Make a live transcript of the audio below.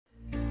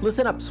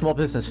Listen up, small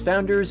business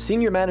founders,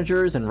 senior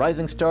managers, and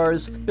rising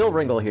stars. Bill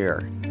Ringle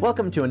here.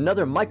 Welcome to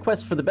another My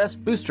Quest for the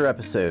Best booster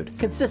episode,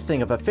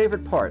 consisting of a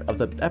favorite part of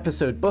the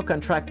episode book on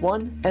track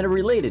 1 and a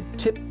related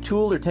tip,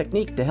 tool, or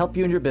technique to help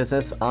you and your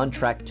business on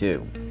track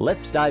 2.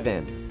 Let's dive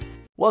in.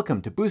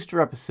 Welcome to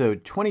Booster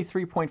Episode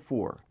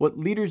 23.4, What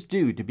Leaders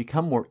Do to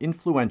Become More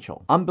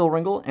Influential. I'm Bill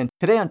Ringle, and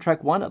today on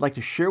Track 1, I'd like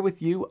to share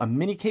with you a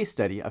mini case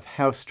study of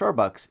how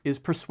Starbucks is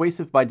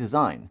persuasive by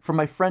design from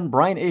my friend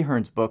Brian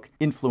Ahern's book,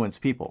 Influence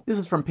People. This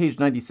is from page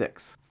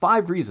 96.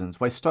 5 reasons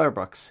why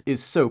Starbucks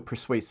is so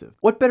persuasive.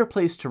 What better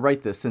place to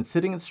write this than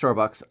sitting in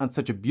Starbucks on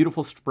such a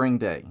beautiful spring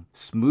day?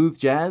 Smooth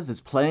jazz is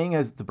playing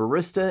as the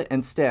barista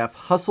and staff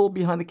hustle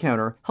behind the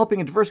counter,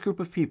 helping a diverse group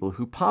of people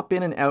who pop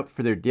in and out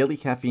for their daily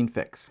caffeine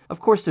fix.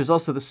 Of course, there's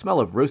also the smell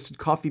of roasted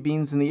coffee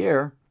beans in the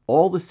air.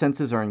 All the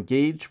senses are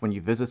engaged when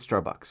you visit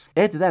Starbucks.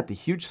 Add to that the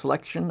huge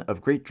selection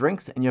of great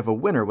drinks, and you have a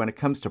winner when it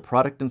comes to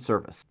product and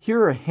service.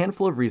 Here are a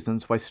handful of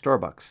reasons why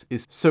Starbucks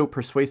is so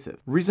persuasive.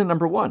 Reason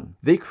number 1,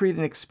 they create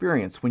an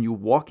experience when you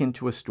walk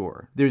into a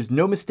store. There's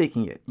no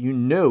mistaking it. You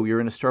know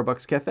you're in a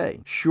Starbucks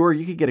cafe. Sure,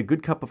 you could get a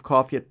good cup of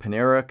coffee at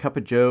Panera, Cup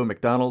of Joe,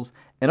 McDonald's,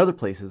 and other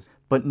places,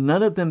 but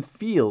none of them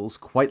feels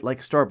quite like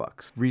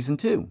Starbucks. Reason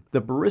 2,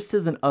 the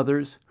baristas and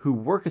others who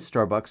work at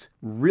Starbucks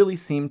really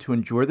seem to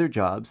enjoy their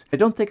jobs. I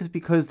don't think it's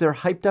because they're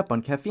hyped up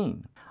on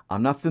caffeine.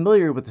 I'm not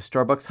familiar with the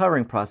Starbucks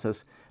hiring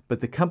process, but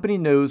the company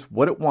knows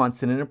what it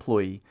wants in an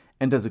employee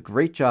and does a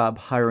great job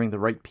hiring the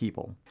right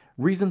people.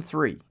 Reason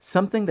 3,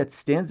 something that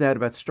stands out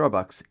about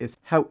Starbucks is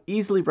how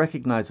easily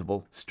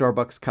recognizable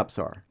Starbucks cups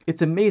are.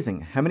 It's amazing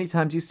how many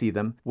times you see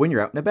them when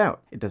you're out and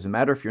about. It doesn't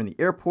matter if you're in the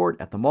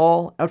airport, at the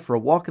mall, out for a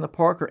walk in the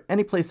park, or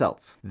anyplace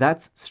else.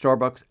 That's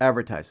Starbucks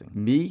advertising.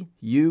 Me,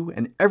 you,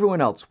 and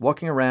everyone else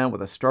walking around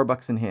with a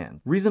Starbucks in hand.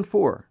 Reason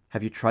 4,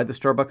 have you tried the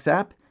Starbucks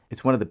app?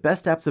 It's one of the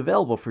best apps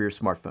available for your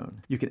smartphone.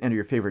 You can enter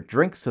your favorite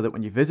drinks so that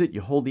when you visit, you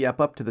hold the app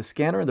up to the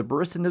scanner and the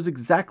barista knows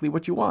exactly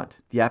what you want.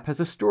 The app has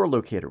a store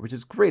locator, which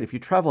is great if you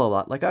travel a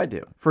lot like I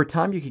do. For a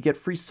time, you could get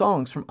free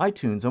songs from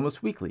iTunes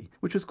almost weekly,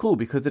 which was cool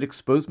because it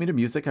exposed me to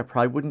music I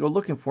probably wouldn't go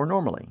looking for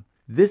normally.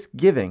 This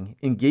giving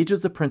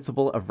engages the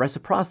principle of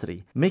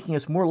reciprocity, making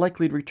us more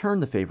likely to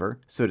return the favor,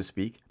 so to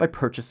speak, by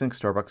purchasing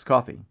Starbucks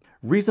coffee.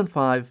 Reason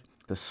 5,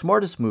 the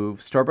smartest move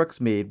Starbucks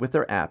made with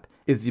their app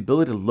is the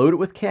ability to load it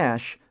with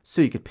cash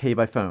so you could pay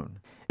by phone.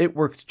 It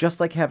works just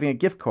like having a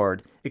gift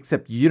card,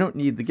 except you don't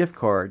need the gift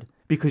card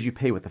because you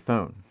pay with the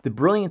phone. The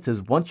brilliance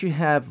is once you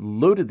have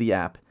loaded the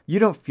app, you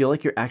don't feel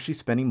like you're actually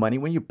spending money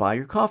when you buy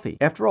your coffee.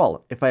 After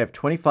all, if I have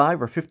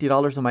 $25 or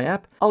 $50 on my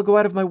app, I'll go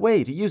out of my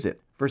way to use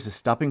it versus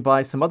stopping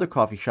by some other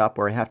coffee shop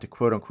where I have to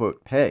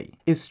quote-unquote pay.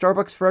 Is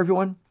Starbucks for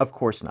everyone? Of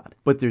course not.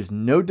 But there's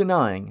no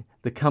denying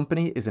the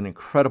company is an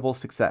incredible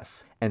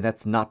success, and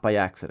that's not by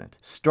accident.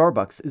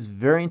 Starbucks is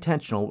very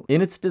intentional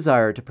in its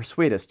desire to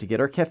persuade us to get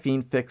our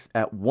caffeine fix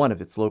at one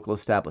of its local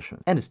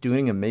establishments, and it's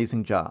doing an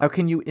amazing job. How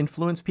can you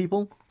influence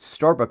people?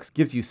 Starbucks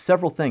gives you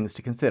several things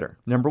to consider.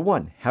 Number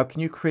 1, how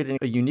can you create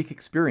a unique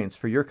experience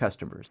for your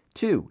customers?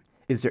 2,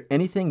 is there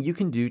anything you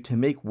can do to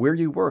make where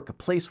you work a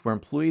place where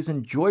employees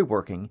enjoy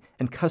working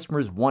and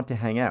customers want to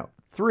hang out?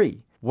 3,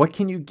 what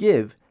can you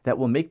give that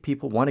will make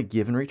people want to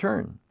give in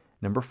return?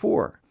 Number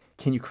 4,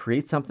 can you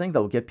create something that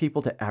will get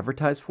people to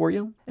advertise for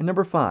you? And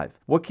number 5,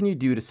 what can you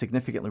do to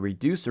significantly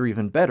reduce or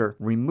even better,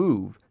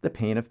 remove the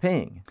pain of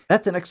paying?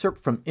 That's an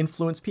excerpt from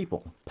Influence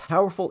People,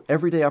 Powerful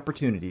Everyday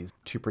Opportunities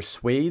to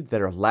Persuade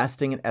That Are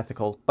Lasting and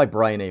Ethical by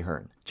Brian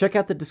Ahern. Check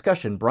out the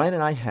discussion Brian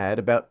and I had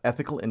about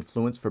ethical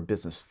influence for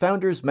business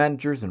founders,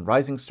 managers, and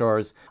rising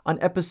stars on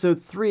episode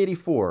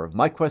 384 of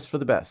My Quest for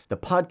the Best, the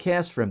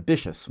podcast for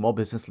ambitious small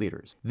business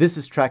leaders. This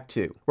is track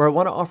 2, where I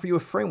want to offer you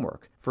a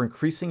framework for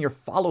increasing your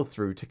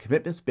follow-through to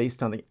commitments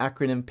based on the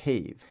acronym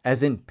PAVE,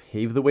 as in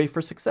pave the way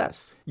for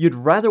success. You'd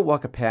rather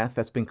walk a path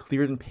that's been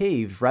cleared and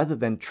paved rather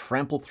than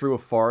trample through a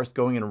forest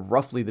going in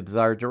roughly the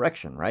desired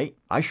direction, right?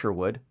 I sure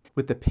would.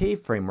 With the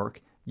PAVE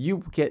framework, you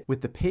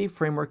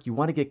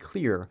want to get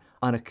clear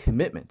on a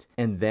commitment,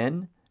 and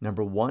then,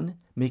 number 1,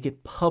 make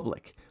it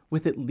public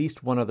with at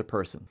least one other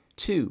person.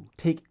 2,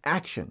 take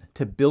action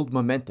to build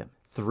momentum.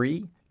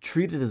 3,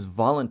 treat it as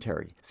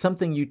voluntary,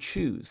 something you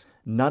choose,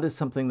 not as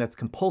something that's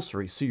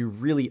compulsory so you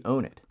really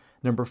own it.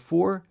 Number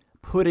 4,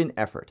 put in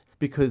effort,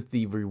 because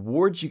the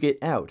rewards you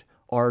get out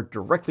are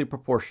directly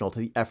proportional to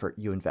the effort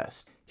you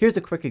invest. Here's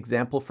a quick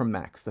example from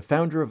Max, the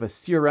founder of a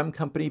CRM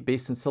company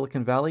based in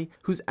Silicon Valley,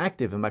 who's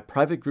active in my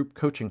private group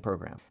coaching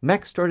program.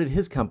 Max started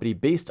his company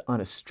based on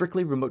a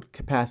strictly remote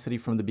capacity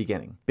from the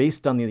beginning,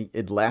 based on the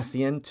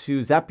Atlassian to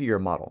Zapier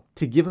model,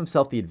 to give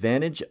himself the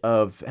advantage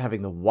of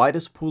having the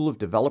widest pool of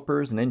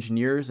developers and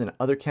engineers and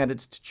other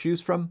candidates to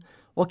choose from,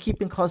 while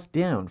keeping costs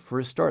down for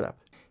his startup.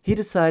 He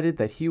decided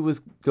that he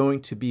was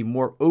going to be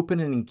more open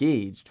and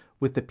engaged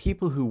with the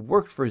people who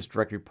worked for his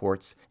direct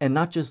reports and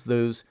not just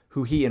those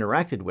who he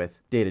interacted with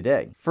day to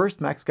day.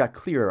 First, Max got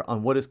clear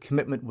on what his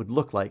commitment would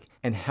look like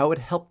and how it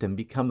helped him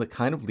become the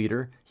kind of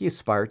leader he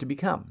aspired to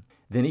become.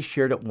 Then he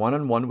shared it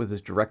one-on-one with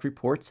his direct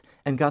reports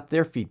and got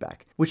their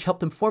feedback, which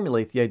helped him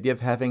formulate the idea of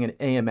having an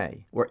AMA,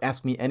 or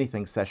Ask Me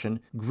Anything session,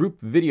 group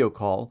video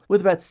call with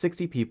about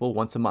 60 people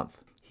once a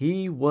month.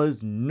 He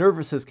was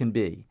nervous as can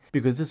be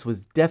because this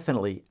was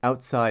definitely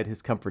outside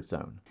his comfort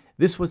zone.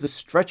 This was a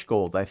stretch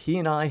goal that he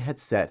and I had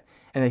set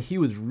and that he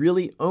was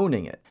really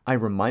owning it. I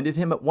reminded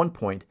him at one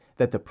point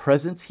that the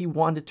presence he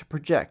wanted to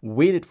project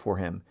waited for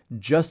him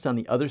just on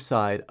the other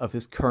side of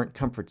his current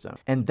comfort zone.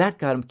 And that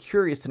got him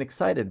curious and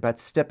excited about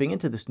stepping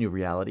into this new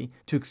reality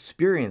to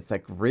experience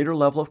that greater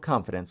level of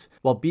confidence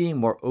while being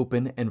more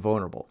open and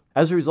vulnerable.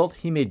 As a result,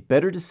 he made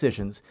better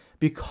decisions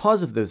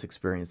because of those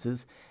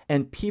experiences,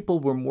 and people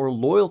were more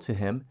loyal to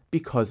him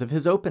because of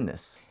his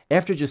openness.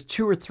 After just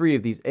 2 or 3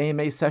 of these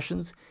AMA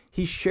sessions,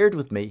 he shared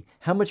with me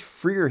how much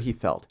freer he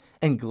felt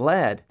and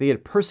glad they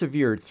had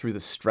persevered through the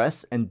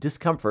stress and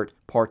discomfort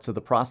parts of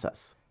the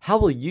process. How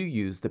will you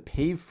use the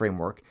PAVE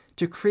framework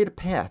to create a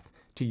path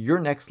to your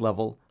next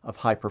level of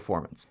high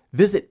performance?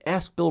 Visit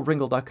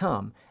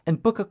AskBillRingle.com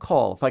and book a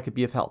call if I could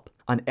be of help.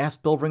 On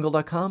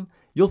AskBillRingle.com,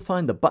 you'll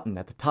find the button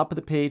at the top of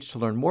the page to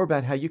learn more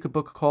about how you could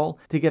book a call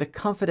to get a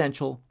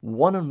confidential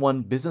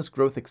one-on-one business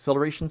growth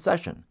acceleration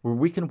session where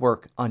we can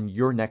work on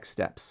your next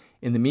steps.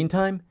 In the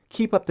meantime,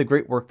 keep up the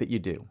great work that you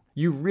do.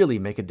 You really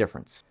make a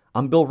difference.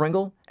 I'm Bill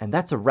Ringle, and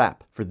that's a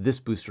wrap for this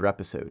Booster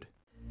episode.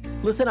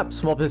 Listen up,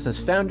 small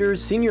business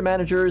founders, senior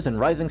managers, and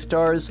rising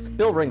stars.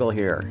 Bill Ringle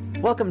here.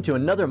 Welcome to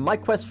another My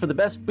Quest for the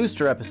Best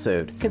Booster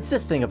episode,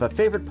 consisting of a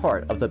favorite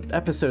part of the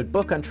episode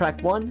book on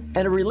track 1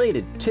 and a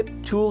related tip,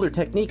 tool, or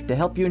technique to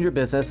help you and your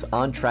business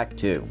on track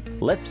 2.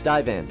 Let's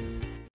dive in.